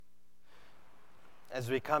As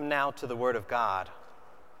we come now to the Word of God,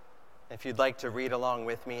 if you'd like to read along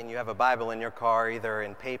with me and you have a Bible in your car, either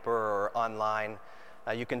in paper or online,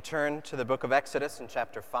 you can turn to the book of Exodus in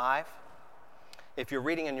chapter 5. If you're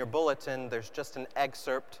reading in your bulletin, there's just an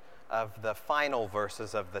excerpt of the final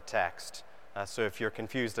verses of the text. So if you're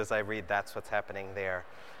confused as I read, that's what's happening there.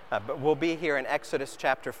 But we'll be here in Exodus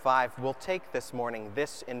chapter 5. We'll take this morning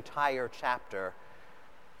this entire chapter,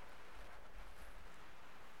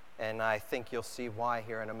 and I think you'll see why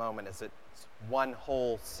here in a moment, as it's one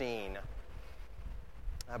whole scene.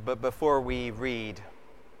 But before we read,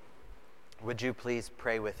 would you please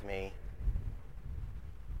pray with me?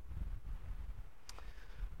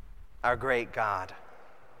 Our great God,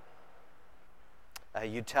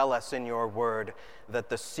 you tell us in your word that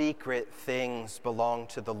the secret things belong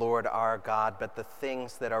to the Lord our God, but the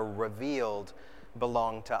things that are revealed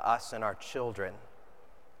belong to us and our children,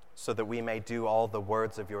 so that we may do all the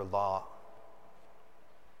words of your law.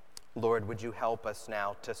 Lord, would you help us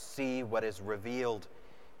now to see what is revealed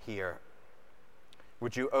here?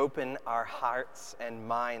 Would you open our hearts and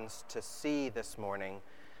minds to see this morning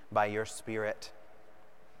by your Spirit?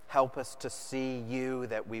 Help us to see you,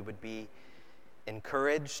 that we would be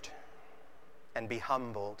encouraged and be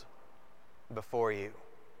humbled before you.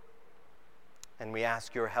 And we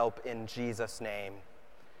ask your help in Jesus' name.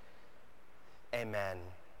 Amen.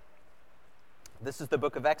 This is the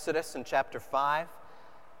book of Exodus in chapter 5.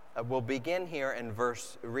 We'll begin here in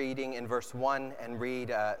reading in verse 1 and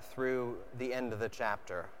read through the end of the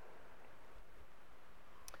chapter.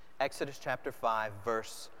 Exodus chapter 5,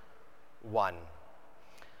 verse 1.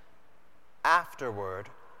 Afterward,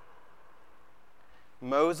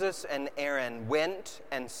 Moses and Aaron went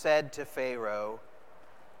and said to Pharaoh,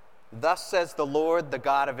 "Thus says the Lord, the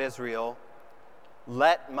God of Israel,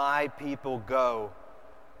 let my people go,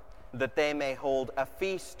 that they may hold a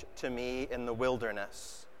feast to me in the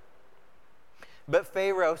wilderness." But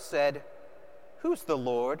Pharaoh said, "Who's the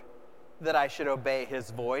Lord, that I should obey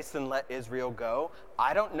his voice and let Israel go?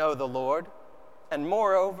 I don't know the Lord, and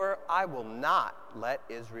moreover, I will not let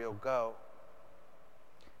Israel go."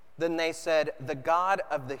 Then they said, "The God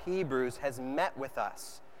of the Hebrews has met with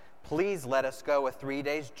us. Please let us go a 3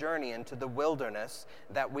 days' journey into the wilderness,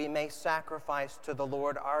 that we may sacrifice to the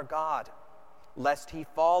Lord our God, lest he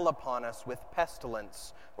fall upon us with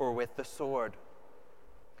pestilence or with the sword."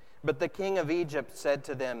 But the king of Egypt said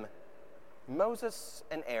to them, "Moses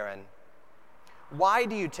and Aaron, why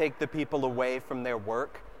do you take the people away from their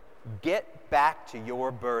work? Get back to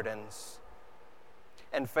your burdens."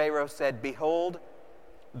 And Pharaoh said, "Behold,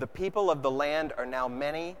 the people of the land are now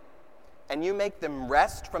many, and you make them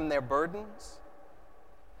rest from their burdens?"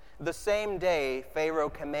 The same day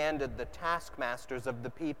Pharaoh commanded the taskmasters of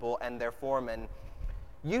the people and their foremen,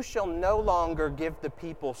 "You shall no longer give the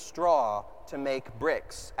people straw to make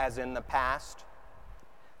bricks, as in the past.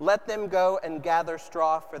 Let them go and gather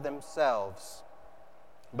straw for themselves.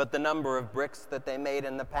 But the number of bricks that they made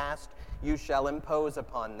in the past you shall impose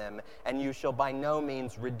upon them, and you shall by no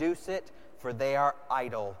means reduce it, for they are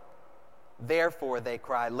idle." Therefore they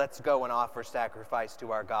cry, "Let's go and offer sacrifice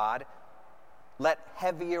to our God. Let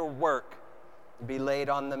heavier work be laid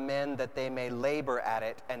on the men, that they may labor at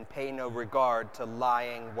it and pay no regard to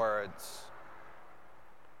lying words."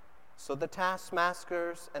 So the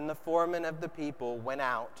taskmasters and the foremen of the people went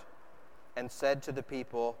out and said to the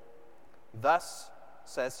people, "Thus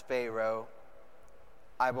says Pharaoh,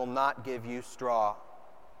 I will not give you straw.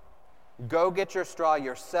 Go get your straw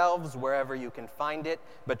yourselves wherever you can find it,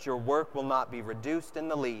 but your work will not be reduced in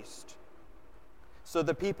the least." So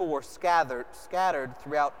the people were scattered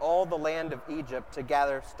throughout all the land of Egypt to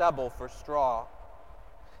gather stubble for straw.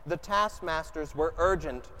 The taskmasters were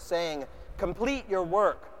urgent, saying, "Complete your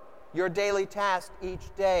work, your daily task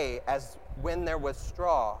each day, as when there was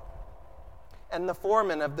straw." And the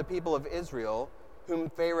foremen of the people of Israel, whom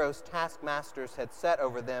Pharaoh's taskmasters had set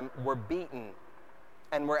over them, were beaten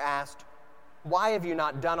and were asked, "Why have you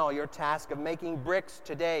not done all your task of making bricks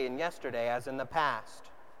today and yesterday, as in the past?"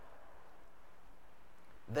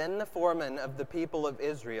 Then the foreman of the people of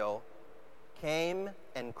Israel came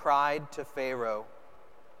and cried to Pharaoh,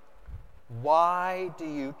 "Why do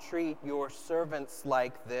you treat your servants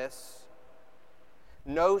like this?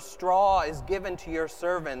 No straw is given to your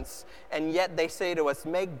servants, and yet they say to us,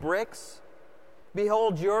 'Make bricks.'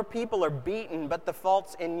 Behold, your people are beaten, but the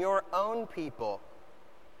fault's in your own people."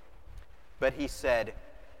 But he said,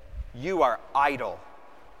 "You are idle.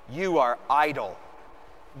 You are idle.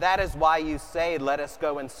 That is why you say, 'Let us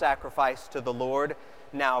go and sacrifice to the Lord.'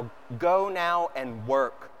 Now go now and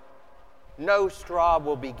work. No straw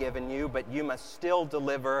will be given you, but you must still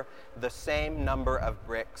deliver the same number of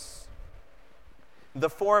bricks." The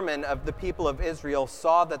foremen of the people of Israel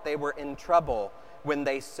saw that they were in trouble when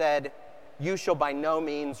they said, "You shall by no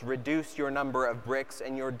means reduce your number of bricks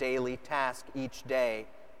and your daily task each day."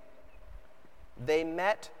 They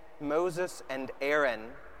met Moses and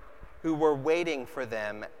Aaron, who were waiting for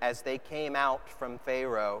them as they came out from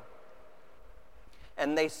Pharaoh.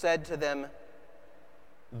 And they said to them,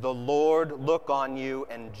 "The Lord look on you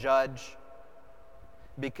and judge,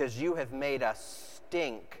 because you have made us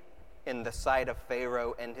stink in the sight of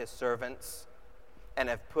Pharaoh and his servants, and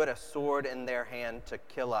have put a sword in their hand to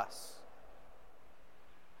kill us."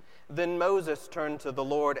 Then Moses turned to the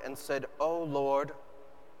Lord and said, "O Lord,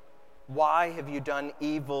 why have you done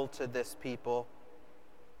evil to this people?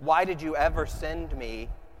 Why did you ever send me?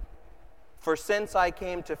 For since I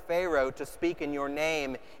came to Pharaoh to speak in your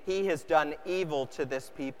name, he has done evil to this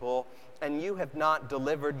people, and you have not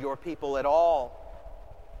delivered your people at all."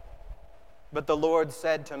 But the Lord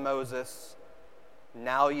said to Moses,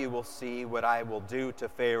 "Now you will see what I will do to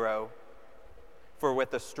Pharaoh. For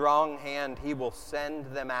with a strong hand he will send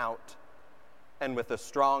them out, and with a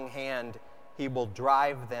strong hand he will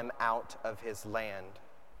drive them out of his land."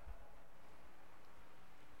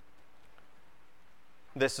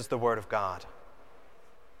 This is the word of God.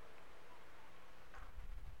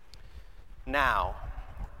 Now,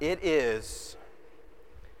 it is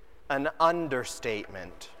an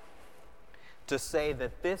understatement to say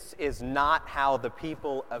that this is not how the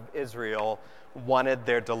people of Israel wanted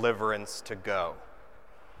their deliverance to go.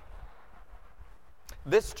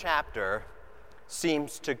 This chapter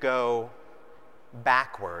seems to go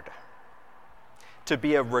backward, to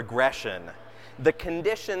be a regression. The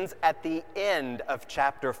conditions at the end of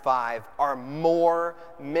chapter 5 are more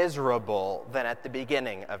miserable than at the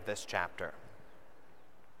beginning of this chapter.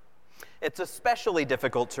 It's especially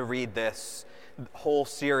difficult to read this whole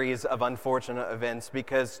series of unfortunate events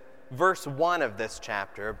because verse 1 of this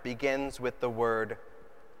chapter begins with the word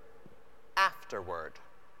afterward.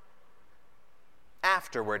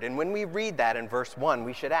 Afterward. And when we read that in verse 1,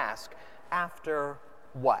 we should ask, after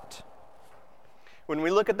what? When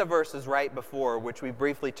we look at the verses right before, which we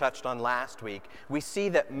briefly touched on last week, we see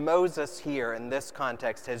that Moses here in this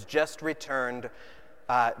context has just returned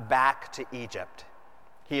back to Egypt.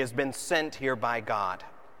 He has been sent here by God.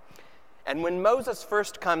 And when Moses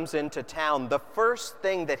first comes into town, the first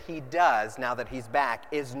thing that he does now that he's back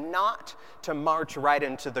is not to march right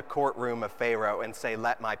into the courtroom of Pharaoh and say,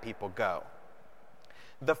 "Let my people go."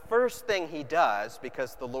 The first thing he does,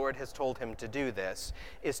 because the Lord has told him to do this,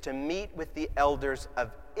 is to meet with the elders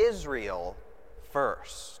of Israel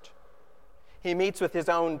first. He meets with his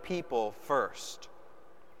own people first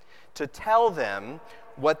to tell them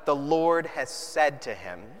what the Lord has said to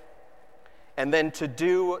him, and then to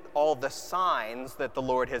do all the signs that the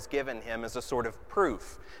Lord has given him as a sort of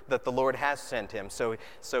proof that the Lord has sent him. So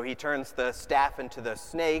he turns the staff into the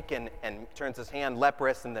snake and turns his hand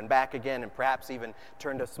leprous and then back again, and perhaps even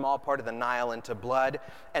turned a small part of the Nile into blood.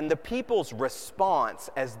 And the people's response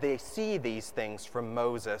as they see these things from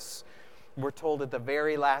Moses, we're told at the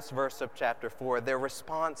very last verse of chapter 4, their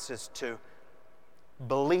response is to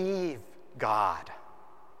believe God,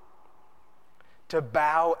 to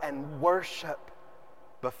bow and worship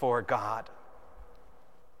before God.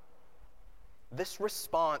 This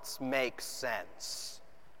response makes sense.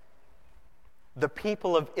 The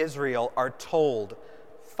people of Israel are told,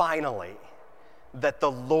 finally, that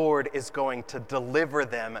the Lord is going to deliver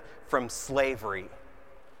them from slavery.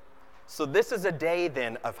 So this is a day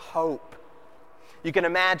then of hope. You can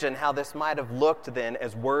imagine how this might have looked then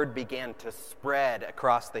as word began to spread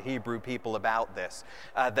across the Hebrew people about this,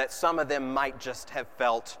 that some of them might just have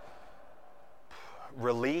felt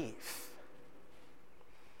relief,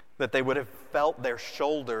 that they would have felt their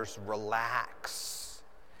shoulders relax,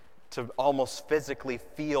 to almost physically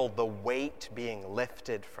feel the weight being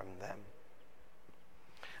lifted from them.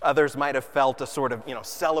 Others might have felt a sort of,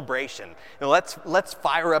 celebration. Let's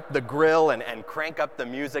fire up the grill and crank up the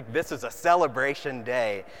music. This is a celebration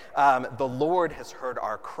day. The Lord has heard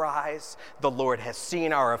our cries. The Lord has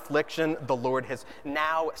seen our affliction. The Lord has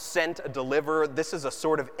now sent a deliverer. This is a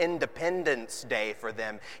sort of Independence Day for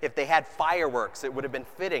them. If they had fireworks, it would have been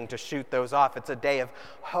fitting to shoot those off. It's a day of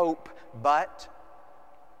hope, but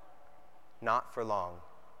not for long.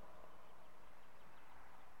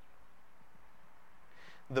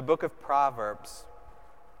 The book of Proverbs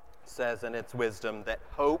says in its wisdom that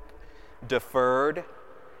hope deferred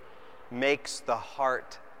makes the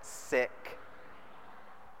heart sick.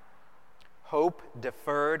 Hope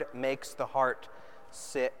deferred makes the heart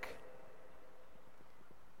sick.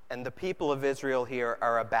 And the people of Israel here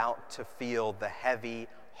are about to feel the heavy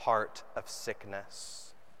heart of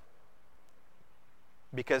sickness.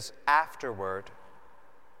 Because afterward,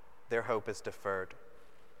 their hope is deferred.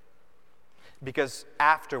 Because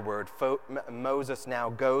afterward, Moses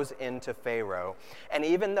now goes into Pharaoh. And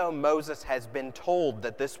even though Moses has been told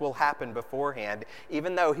that this will happen beforehand,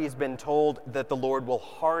 even though he's been told that the Lord will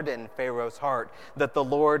harden Pharaoh's heart, that the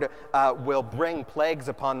Lord will bring plagues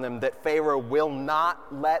upon them, that Pharaoh will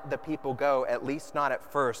not let the people go, at least not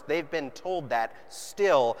at first, they've been told that.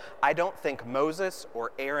 Still, I don't think Moses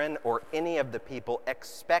or Aaron or any of the people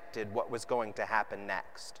expected what was going to happen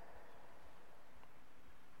next.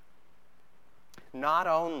 Not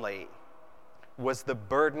only was the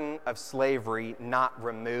burden of slavery not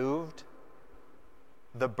removed,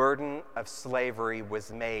 the burden of slavery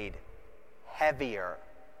was made heavier.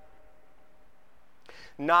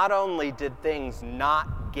 Not only did things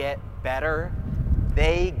not get better,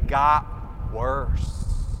 they got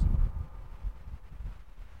worse.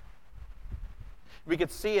 We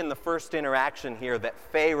could see in the first interaction here that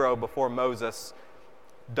Pharaoh, before Moses,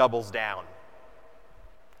 doubles down.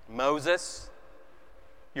 Moses,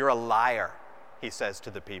 you're a liar, he says to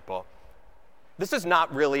the people. This is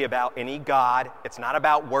not really about any God. It's not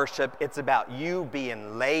about worship. It's about you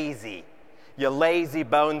being lazy. You lazy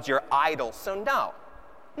bones, you're idle. So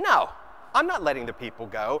no, I'm not letting the people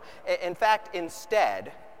go. In fact,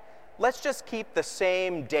 instead, let's just keep the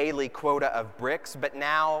same daily quota of bricks, but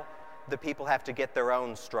now the people have to get their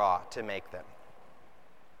own straw to make them.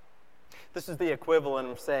 This is the equivalent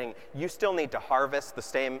of saying, you still need to harvest the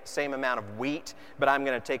same amount of wheat, but I'm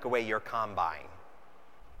going to take away your combine.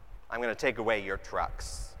 I'm going to take away your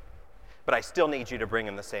trucks. But I still need you to bring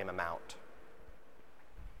in the same amount.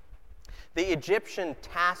 The Egyptian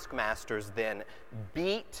taskmasters then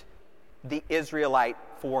beat the Israelite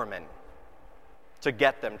foremen to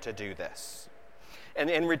get them to do this. And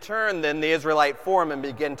in return, then, the Israelite foremen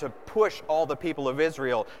begin to push all the people of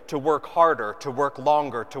Israel to work harder, to work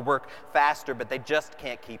longer, to work faster, but they just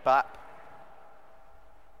can't keep up.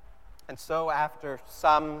 And so after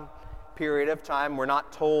some period of time, we're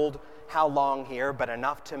not told how long here, but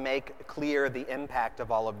enough to make clear the impact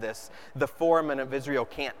of all of this, the foremen of Israel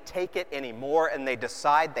can't take it anymore, and they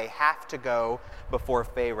decide they have to go before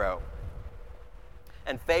Pharaoh.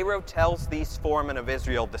 And Pharaoh tells these foremen of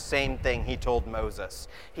Israel the same thing he told Moses.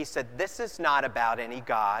 He said, this is not about any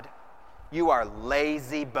God. You are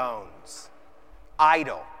lazy bones.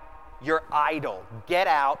 Idle. You're idle. Get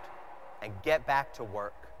out and get back to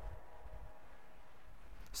work.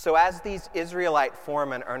 So as these Israelite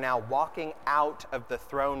foremen are now walking out of the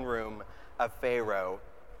throne room of Pharaoh,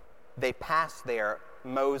 they pass there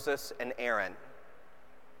Moses and Aaron,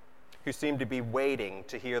 who seem to be waiting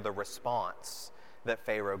to hear the response that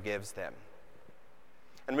Pharaoh gives them.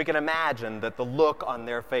 And we can imagine that the look on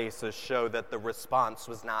their faces show that the response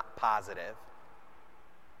was not positive.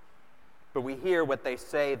 But we hear what they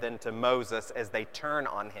say then to Moses as they turn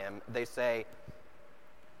on him. They say,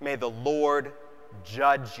 "May the Lord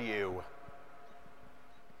judge you.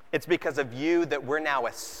 It's because of you that we're now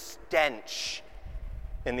a stench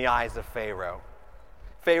in the eyes of Pharaoh.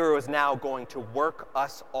 Pharaoh is now going to work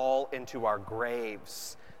us all into our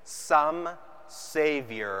graves. Some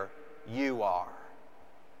Savior you are."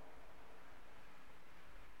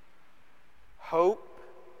 Hope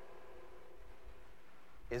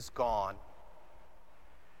is gone.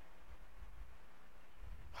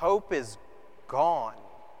 Hope is gone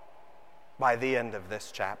by the end of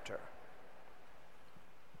this chapter.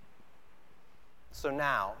 So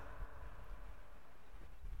now,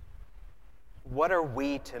 what are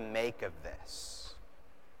we to make of this?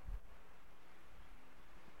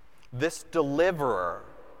 This deliverer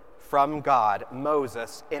from God,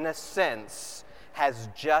 Moses, in a sense, has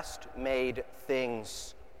just made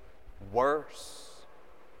things worse.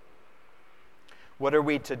 What are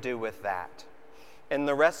we to do with that? In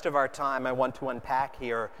the rest of our time, I want to unpack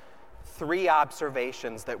here 3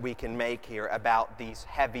 observations that we can make here about these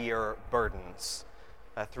heavier burdens.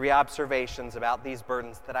 3 observations about these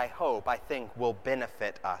burdens that I think will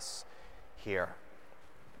benefit us here.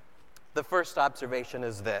 The first observation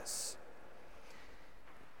is this: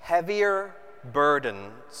 heavier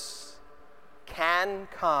burdens can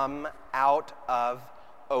come out of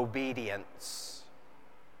obedience.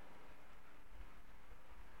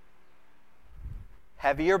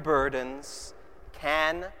 Heavier burdens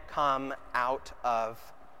can come out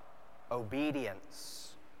of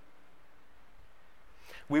obedience.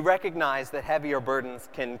 We recognize that heavier burdens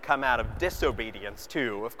can come out of disobedience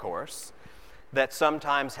too, of course. That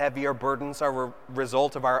sometimes heavier burdens are a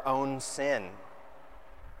result of our own sin.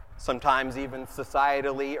 Sometimes even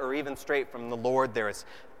societally or even straight from the Lord, there is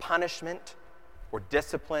punishment or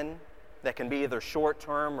discipline that can be either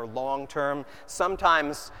short-term or long-term.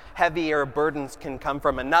 Sometimes heavier burdens can come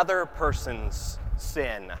from another person's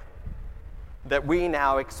sin, that we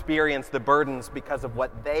now experience the burdens because of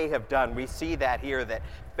what they have done. We see that here, that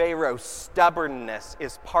Pharaoh's stubbornness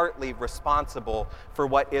is partly responsible for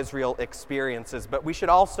what Israel experiences. But we should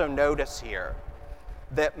also notice here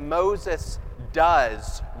that Moses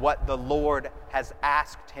does what the Lord has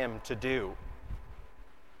asked him to do.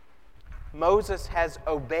 Moses has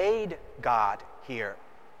obeyed God here.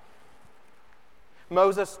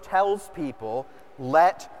 Moses tells people,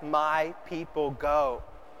 "Let my people go."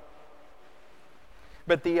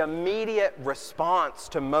 But the immediate response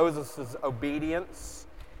to Moses' obedience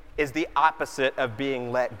is the opposite of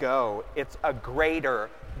being let go. It's a greater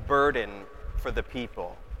burden for the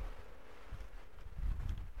people.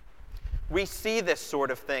 We see this sort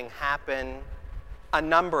of thing happen a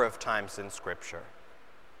number of times in Scripture.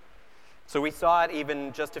 So we saw it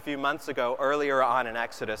even just a few months ago, earlier on in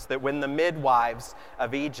Exodus, that when the midwives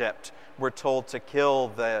of Egypt were told to kill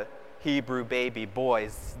the Hebrew baby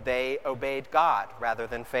boys, they obeyed God rather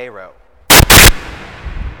than Pharaoh.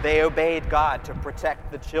 They obeyed God to protect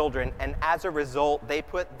the children, and as a result, they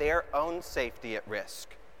put their own safety at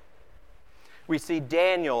risk. We see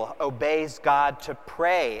Daniel obeys God to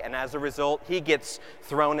pray, and as a result, he gets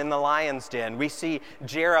thrown in the lion's den. We see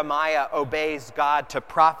Jeremiah obeys God to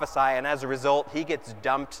prophesy, and as a result, he gets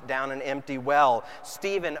dumped down an empty well.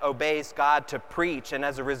 Stephen obeys God to preach, and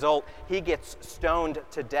as a result, he gets stoned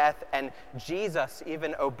to death. And Jesus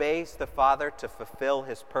even obeys the Father to fulfill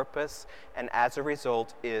his purpose, and as a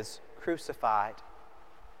result, is crucified.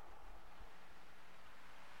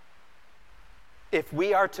 If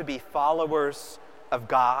we are to be followers of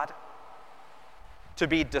God, to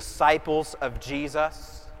be disciples of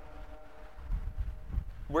Jesus,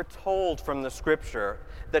 we're told from the Scripture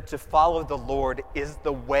that to follow the Lord is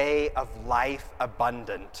the way of life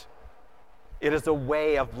abundant. It is a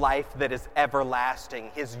way of life that is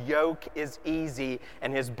everlasting. His yoke is easy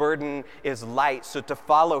and his burden is light. So to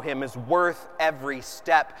follow him is worth every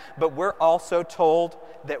step. But we're also told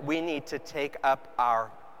that we need to take up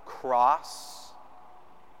our cross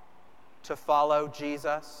to follow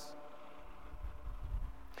Jesus.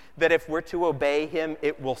 That if we're to obey him,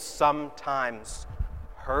 it will sometimes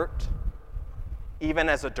hurt, even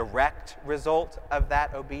as a direct result of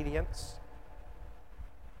that obedience.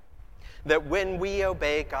 That when we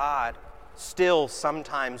obey God, still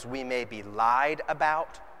sometimes we may be lied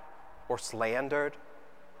about or slandered.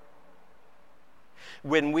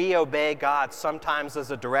 When we obey God, sometimes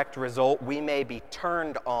as a direct result, we may be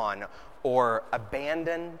turned on or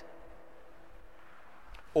abandoned.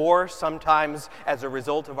 Or sometimes, as a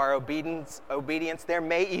result of our obedience, there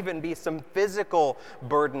may even be some physical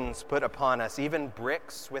burdens put upon us, even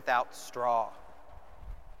bricks without straw.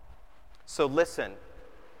 So listen,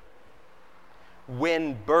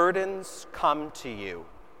 when burdens come to you,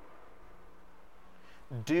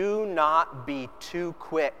 do not be too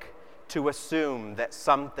quick to assume that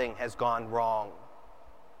something has gone wrong.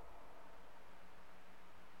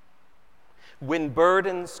 When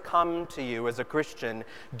burdens come to you as a Christian,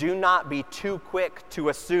 do not be too quick to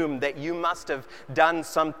assume that you must have done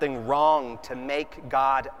something wrong to make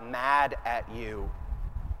God mad at you.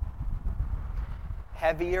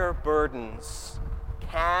 Heavier burdens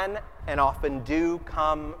can and often do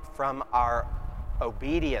come from our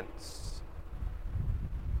obedience.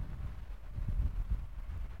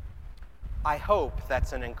 I hope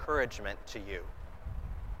that's an encouragement to you.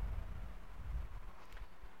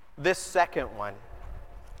 This second one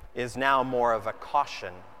is now more of a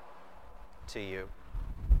caution to you.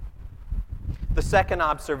 The second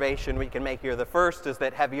observation we can make here, the first is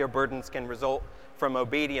that heavier burdens can result from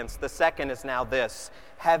obedience. The second is now this: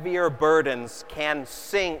 heavier burdens can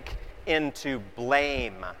sink into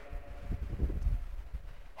blame.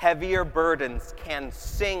 Heavier burdens can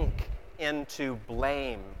sink into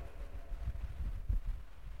blame.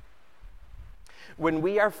 When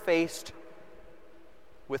we are faced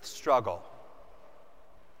with struggle,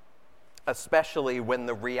 especially when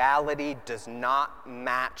the reality does not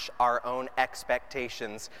match our own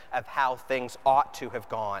expectations of how things ought to have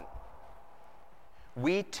gone,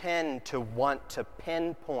 we tend to want to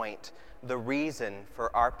pinpoint the reason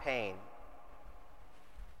for our pain.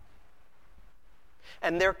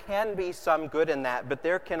 And there can be some good in that, but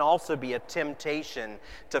there can also be a temptation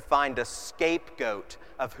to find a scapegoat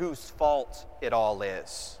of whose fault it all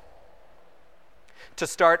is. To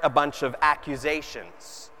start a bunch of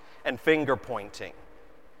accusations and finger-pointing.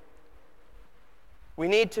 We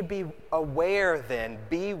need to be aware then,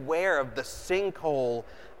 beware of the sinkhole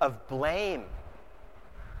of blame.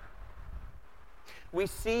 We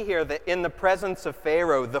see here that in the presence of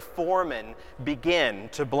Pharaoh, the foremen begin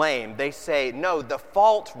to blame. They say, no, the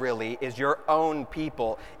fault really is your own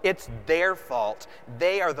people. It's their fault.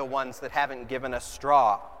 They are the ones that haven't given us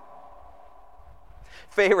straw.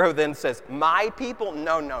 Pharaoh then says, my people?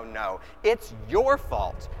 No. It's your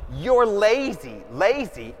fault. You're lazy.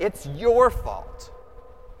 It's your fault.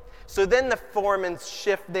 So then the foremen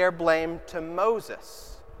shift their blame to Moses.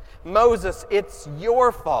 Moses, it's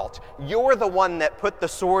your fault. You're the one that put the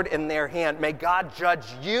sword in their hand. May God judge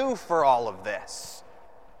you for all of this.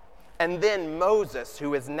 And then Moses,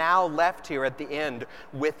 who is now left here at the end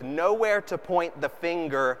with nowhere to point the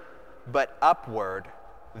finger but upward,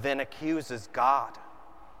 then accuses God.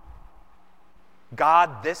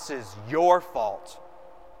 God, this is your fault.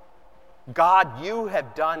 God, you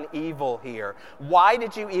have done evil here. Why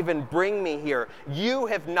did you even bring me here? You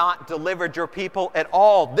have not delivered your people at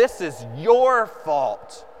all. This is your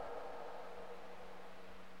fault.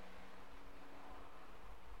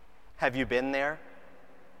 Have you been there?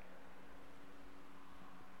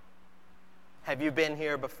 Have you been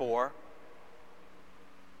here before?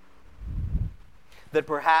 That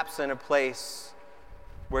perhaps in a place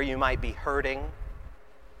where you might be hurting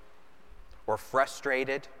or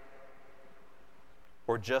frustrated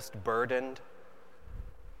or just burdened,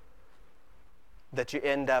 that you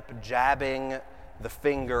end up jabbing the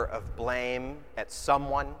finger of blame at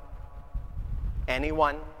someone,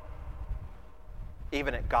 anyone,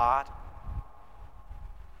 even at God?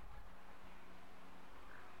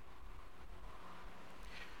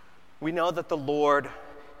 We know that the Lord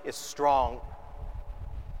is strong,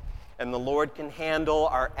 and the Lord can handle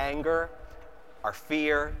our anger, our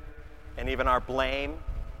fear, and even our blame.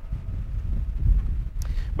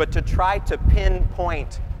 But to try to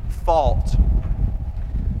pinpoint fault,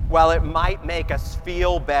 while it might make us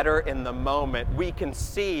feel better in the moment, we can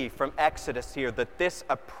see from Exodus here that this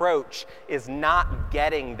approach is not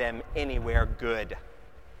getting them anywhere good.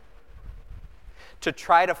 To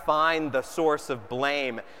try to find the source of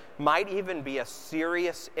blame might even be a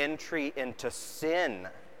serious entry into sin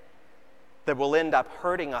that will end up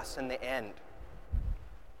hurting us in the end.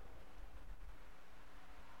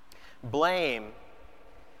 Blame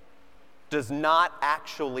does not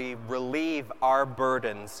actually relieve our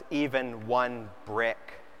burdens even one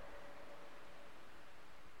brick.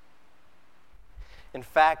 In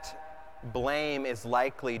fact, blame is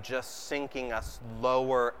likely just sinking us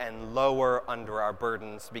lower and lower under our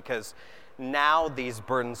burdens, because now these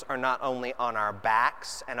burdens are not only on our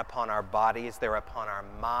backs and upon our bodies, they're upon our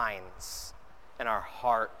minds and our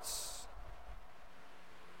hearts.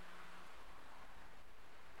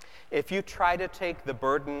 If you try to take the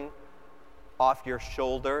burden off your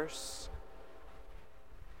shoulders,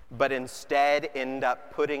 but instead end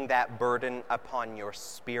up putting that burden upon your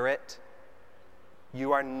spirit,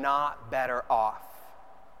 you are not better off.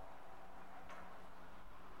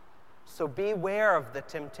 So beware of the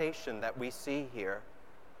temptation that we see here.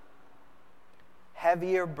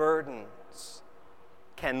 Heavier burdens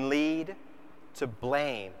can lead to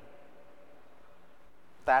blame.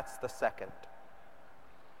 That's the second.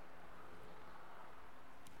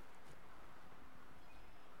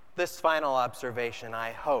 This final observation,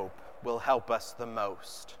 I hope, will help us the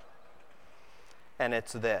most. And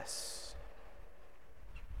it's this: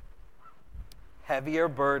 heavier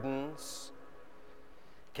burdens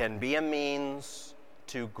can be a means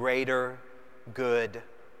to greater good.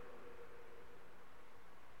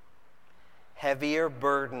 Heavier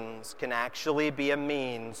burdens can actually be a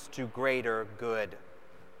means to greater good.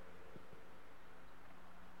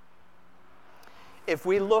 If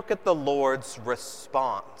we look at the Lord's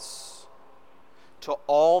response to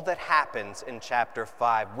all that happens in chapter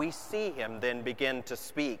 5, we see him then begin to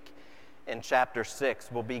speak in chapter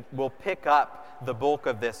 6. We'll pick up the bulk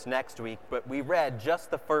of this next week, but we read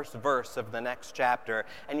just the first verse of the next chapter,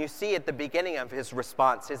 and you see at the beginning of his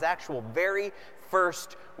response, his actual very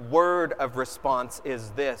first word of response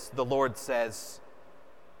is this. The Lord says,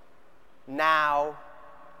 Now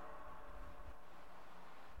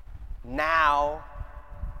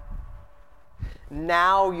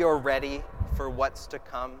you're ready for what's to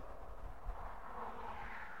come.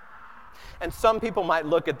 And some people might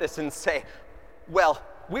look at this and say, well,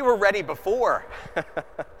 we were ready before.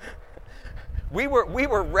 We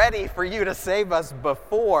were ready for you to save us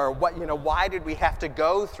before. Why did we have to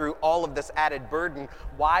go through all of this added burden?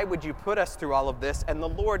 Why would you put us through all of this? And the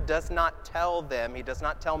Lord does not tell them, he does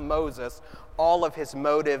not tell Moses all of his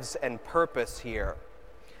motives and purpose here.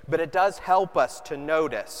 But it does help us to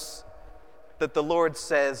notice that the Lord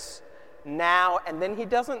says, now, and then he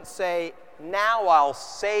doesn't say, now I'll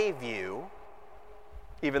save you.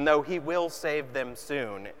 even though he will save them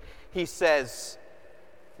soon. He says,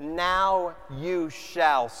 "Now you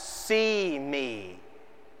shall see me.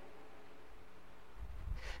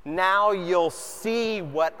 Now you'll see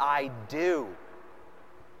what I do."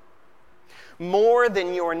 More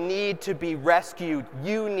than your need to be rescued,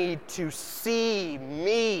 you need to see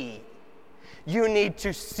me. You need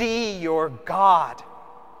to see your God.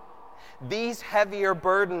 These heavier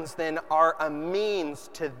burdens then are a means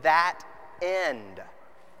to that end.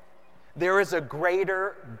 There is a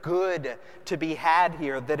greater good to be had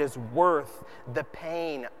here that is worth the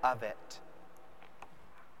pain of it.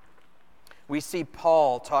 We see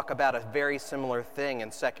Paul talk about a very similar thing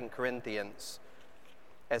in 2 Corinthians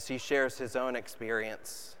as he shares his own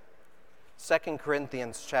experience. 2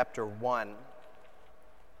 Corinthians chapter 1.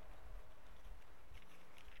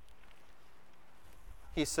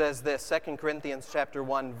 He says this, 2 Corinthians chapter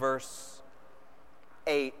 1, verse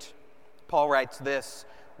 8. Paul writes this,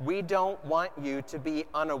 "We don't want you to be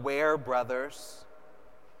unaware, brothers,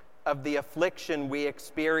 of the affliction we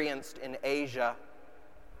experienced in Asia.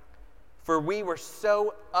 For we were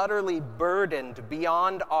so utterly burdened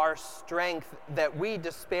beyond our strength that we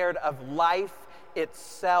despaired of life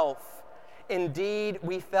itself. Indeed,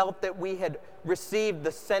 we felt that we had received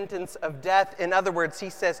the sentence of death." In other words,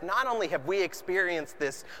 he says, not only have we experienced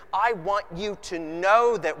this, I want you to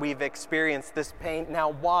know that we've experienced this pain. Now,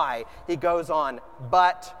 why? He goes on,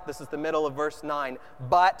 "But," this is the middle of verse 9,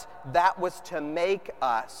 "but that was to make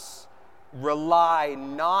us rely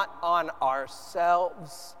not on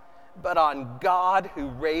ourselves, but on God who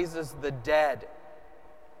raises the dead.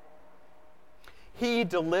 He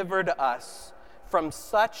delivered us from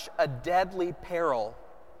such a deadly peril,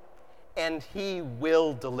 and he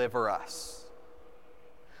will deliver us.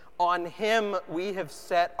 On him we have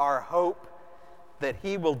set our hope that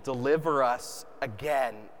he will deliver us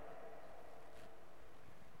again."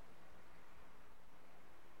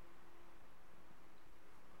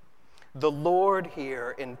 The Lord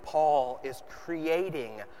here in Paul is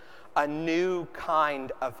creating a new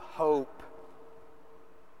kind of hope.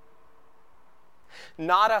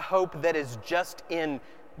 Not a hope that is just in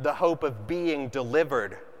the hope of being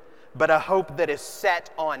delivered, but a hope that is set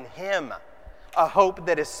on him, a hope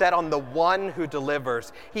that is set on the one who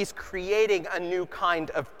delivers. He's creating a new kind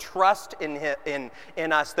of trust in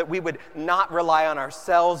us, that we would not rely on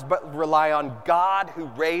ourselves, but rely on God who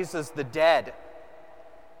raises the dead.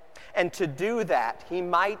 And to do that, he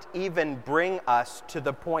might even bring us to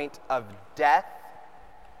the point of death,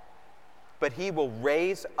 but he will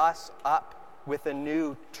raise us up with a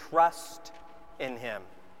new trust in him.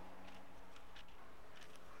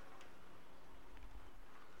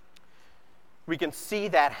 We can see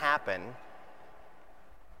that happen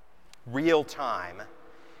real time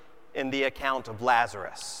in the account of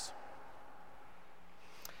Lazarus.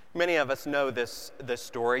 Many of us know this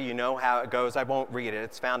story. You know how it goes. I won't read it.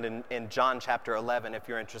 It's found in John chapter 11 if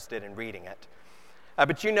you're interested in reading it.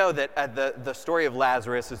 But you know that the story of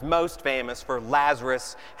Lazarus is most famous for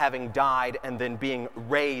Lazarus having died and then being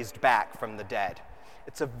raised back from the dead.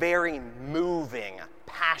 It's a very moving,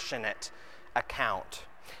 passionate account.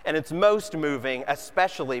 And it's most moving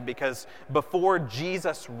especially because before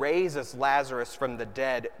Jesus raises Lazarus from the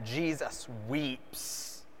dead, Jesus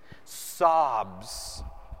weeps, sobs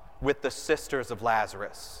with the sisters of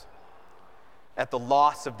Lazarus at the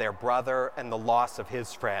loss of their brother and the loss of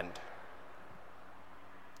his friend.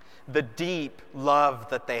 The deep love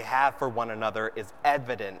that they have for one another is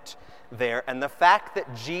evident there, and the fact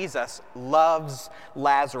that Jesus loves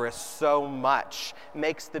Lazarus so much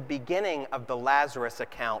makes the beginning of the Lazarus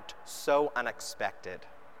account so unexpected.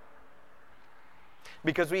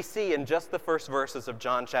 Because we see in just the first verses of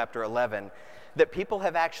John chapter 11 that people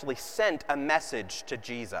have actually sent a message to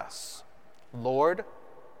Jesus. "Lord,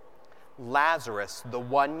 Lazarus, the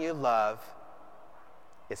one you love,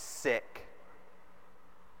 is sick."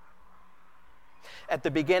 At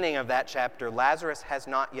the beginning of that chapter, Lazarus has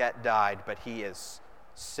not yet died, but he is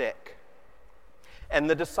sick. And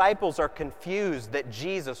the disciples are confused that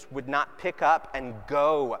Jesus would not pick up and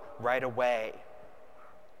go right away.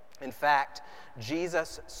 In fact,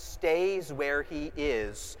 Jesus stays where he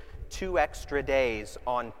is 2 extra days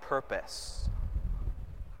on purpose.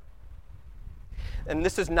 And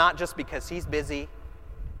this is not just because he's busy.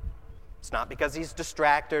 It's not because he's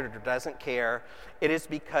distracted or doesn't care. It is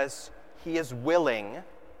because he is willing,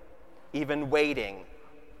 even waiting,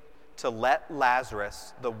 to let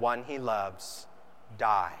Lazarus, the one he loves,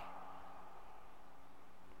 die.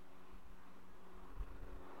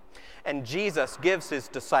 And Jesus gives his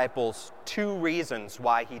disciples 2 reasons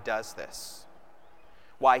why he does this.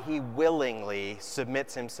 why he willingly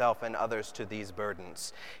submits himself and others to these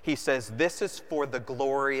burdens. He says, this is for the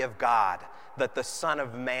glory of God, that the Son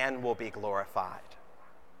of Man will be glorified.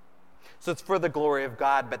 So it's for the glory of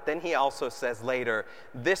God, but then he also says later,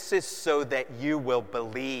 this is so that you will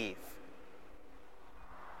believe.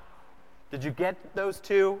 Did you get those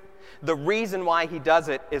two? The reason why he does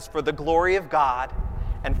it is for the glory of God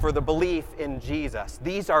and for the belief in Jesus.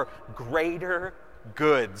 These are greater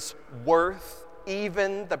goods, worth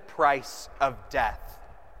even the price of death.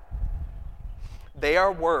 They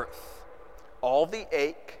are worth all the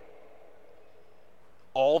ache,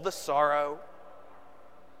 all the sorrow,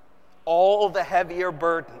 all the heavier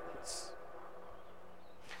burdens,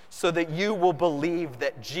 so that you will believe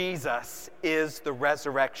that Jesus is the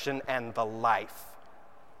resurrection and the life.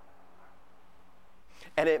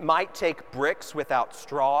 And it might take bricks without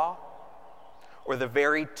straw, or the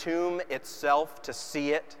very tomb itself to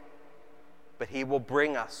see it, but he will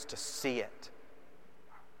bring us to see it.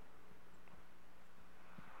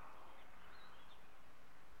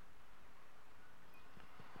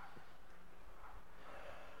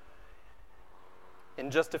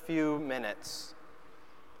 In just a few minutes,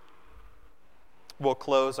 we'll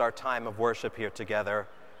close our time of worship here together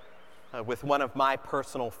with one of my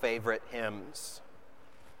personal favorite hymns.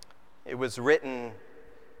 It was written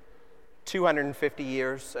 250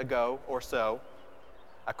 years ago or so,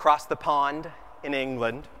 across the pond in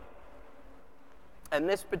England. And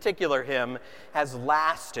this particular hymn has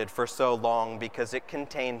lasted for so long because it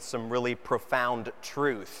contains some really profound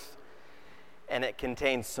truth, and it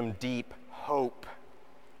contains some deep hope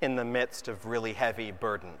in the midst of really heavy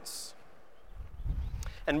burdens.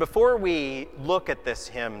 And before we look at this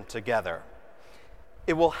hymn together,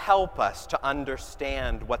 it will help us to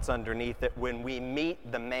understand what's underneath it when we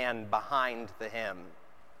meet the man behind the hymn.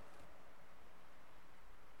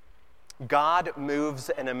 God Moves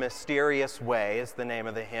in a Mysterious Way is the name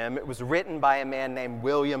of the hymn. It was written by a man named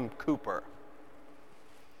William Cowper.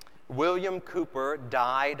 William Cowper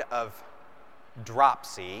died of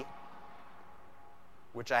dropsy,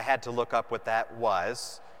 which I had to look up what that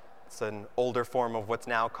was. It's an older form of what's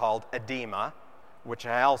now called edema, which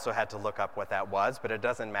I also had to look up what that was, but it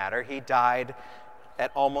doesn't matter. He died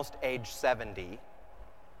at almost age 70.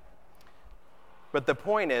 But the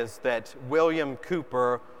point is that William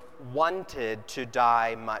Cowper wanted to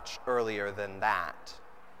die much earlier than that.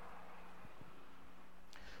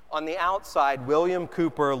 On the outside, William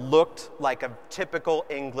Cowper looked like a typical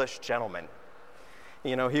English gentleman.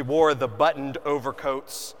 You know, he wore the buttoned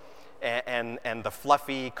overcoats and the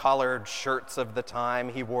fluffy collared shirts of the time.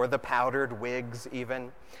 He wore the powdered wigs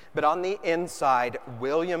even. But on the inside,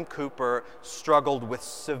 William Cowper struggled with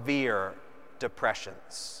severe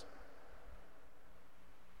depressions.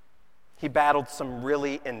 He battled some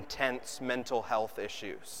really intense mental health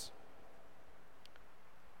issues.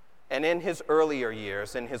 And in his earlier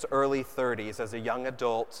years, in his early 30s, as a young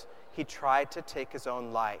adult, he tried to take his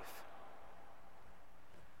own life.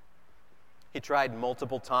 He tried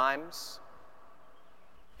multiple times,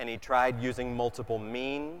 and he tried using multiple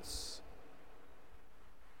means,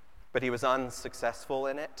 but he was unsuccessful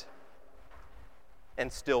in it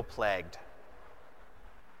and still plagued.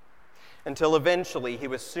 Until eventually he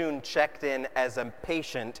was soon checked in as a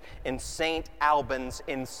patient in St. Albans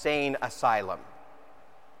Insane Asylum.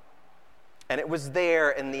 And it was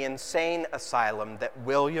there in the insane asylum that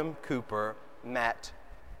William Cowper met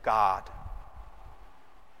God.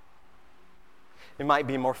 It might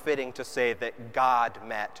be more fitting to say that God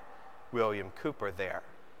met William Cowper there.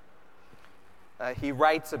 He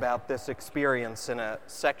writes about this experience in a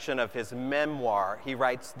section of his memoir. He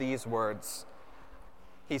writes these words.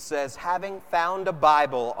 He says, "Having found a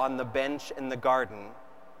Bible on the bench in the garden,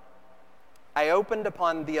 I opened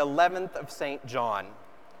upon the 11th of St. John,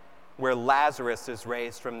 where Lazarus is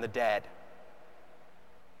raised from the dead.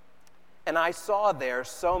 And I saw there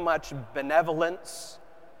so much benevolence,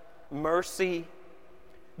 mercy,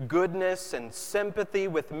 goodness, and sympathy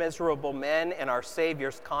with miserable men in our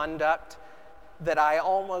Savior's conduct that I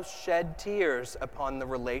almost shed tears upon the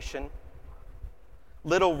relation,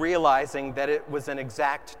 little realizing that it was an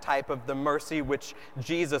exact type of the mercy which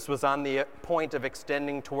Jesus was on the point of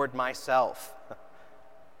extending toward myself.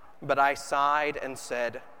 But I sighed and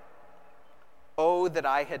said, 'Oh, that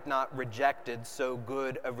I had not rejected so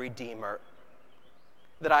good a Redeemer,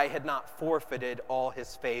 that I had not forfeited all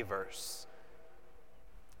his favors.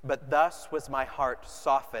 But thus was my heart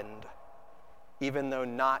softened, even though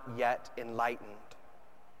not yet enlightened.'"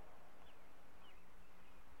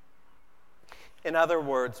 In other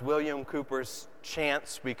words, William Cowper's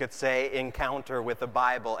chance, we could say, encounter with the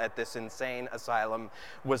Bible at this insane asylum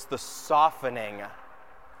was the softening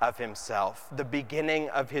of himself, the beginning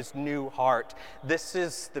of his new heart. This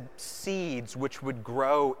is the seeds which would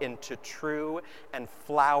grow into true and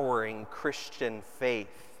flowering Christian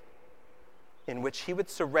faith, in which he would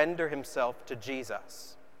surrender himself to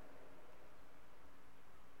Jesus.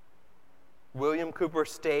 William Cooper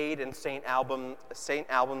stayed in St.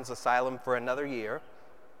 Albans Asylum for another year,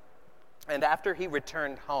 and after he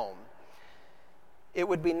returned home, it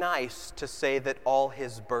would be nice to say that all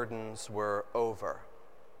his burdens were over.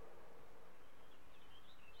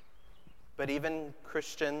 But even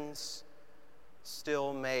Christians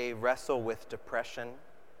still may wrestle with depression.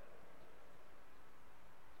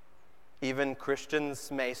 Even Christians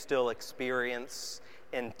may still experience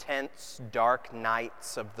intense, dark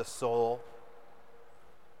nights of the soul,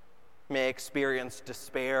 may experience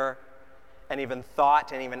despair and even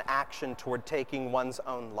thought and even action toward taking one's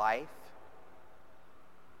own life.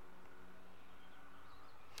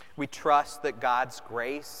 We trust that God's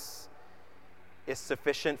grace is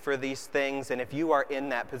sufficient for these things, and if you are in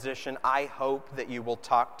that position, I hope that you will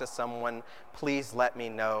talk to someone. Please let me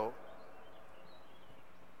know.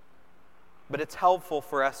 But it's helpful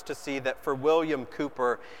for us to see that for William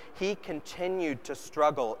Cooper, he continued to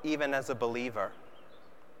struggle even as a believer.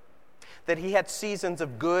 That he had seasons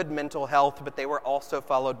of good mental health, but they were also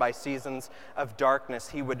followed by seasons of darkness.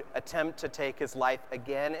 He would attempt to take his life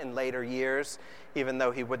again in later years, even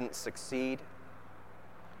though he wouldn't succeed.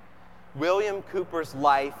 William Cooper's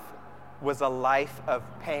life was a life of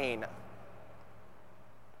pain.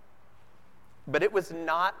 But it was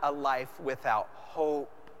not a life without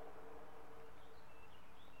hope.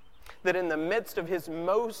 That in the midst of his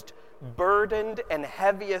most burdened and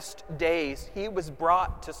heaviest days, he was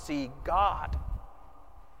brought to see God.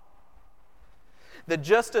 That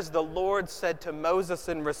just as the Lord said to Moses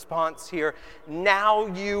in response here, "Now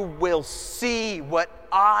you will see what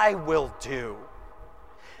I will do.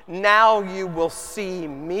 Now you will see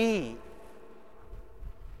me."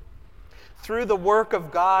 Through the work of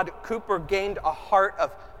God, Cooper gained a heart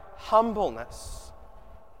of humbleness,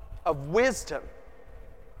 of wisdom,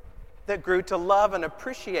 that grew to love and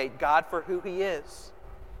appreciate God for who he is.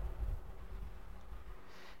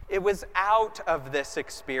 It was out of this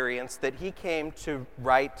experience that he came to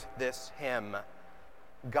write this hymn,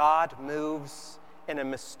 "God Moves in a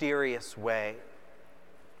Mysterious Way."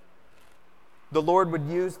 The Lord would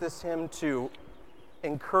use this hymn to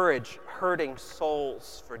encourage hurting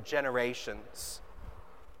souls for generations.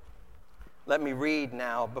 Let me read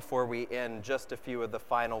now, before we end, just a few of the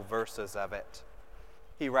final verses of it.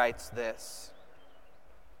 He writes this: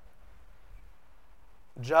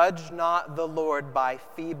 "Judge not the Lord by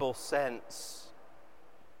feeble sense,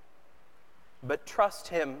 but trust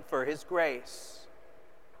him for his grace.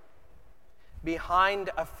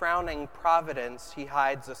 Behind a frowning providence, he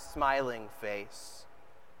hides a smiling face.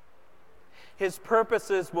 His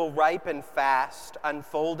purposes will ripen fast,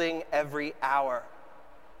 unfolding every hour.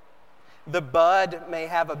 The bud may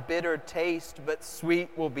have a bitter taste, but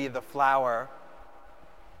sweet will be the flower.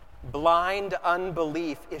 Blind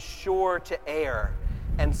unbelief is sure to err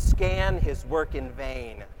and scan his work in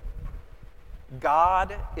vain.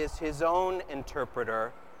 God is his own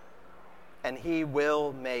interpreter, and he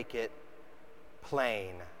will make it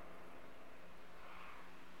plain."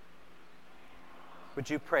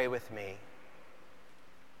 Would you pray with me?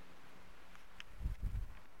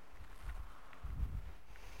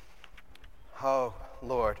 Oh,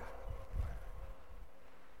 Lord,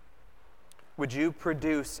 would you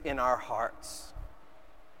produce in our hearts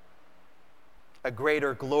a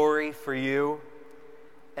greater glory for you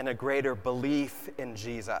and a greater belief in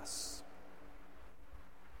Jesus?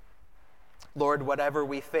 Lord, whatever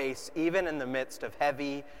we face, even in the midst of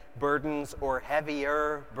heavy burdens or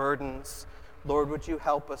heavier burdens, Lord, would you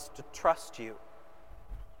help us to trust you?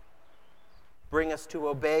 Bring us to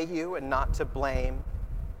obey you and not to blame,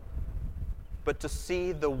 but to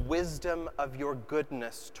see the wisdom of your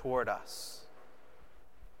goodness toward us.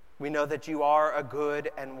 We know that you are a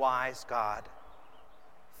good and wise God.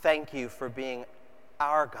 Thank you for being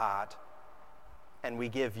our God, and we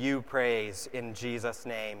give you praise in Jesus'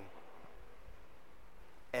 name.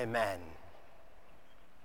 Amen.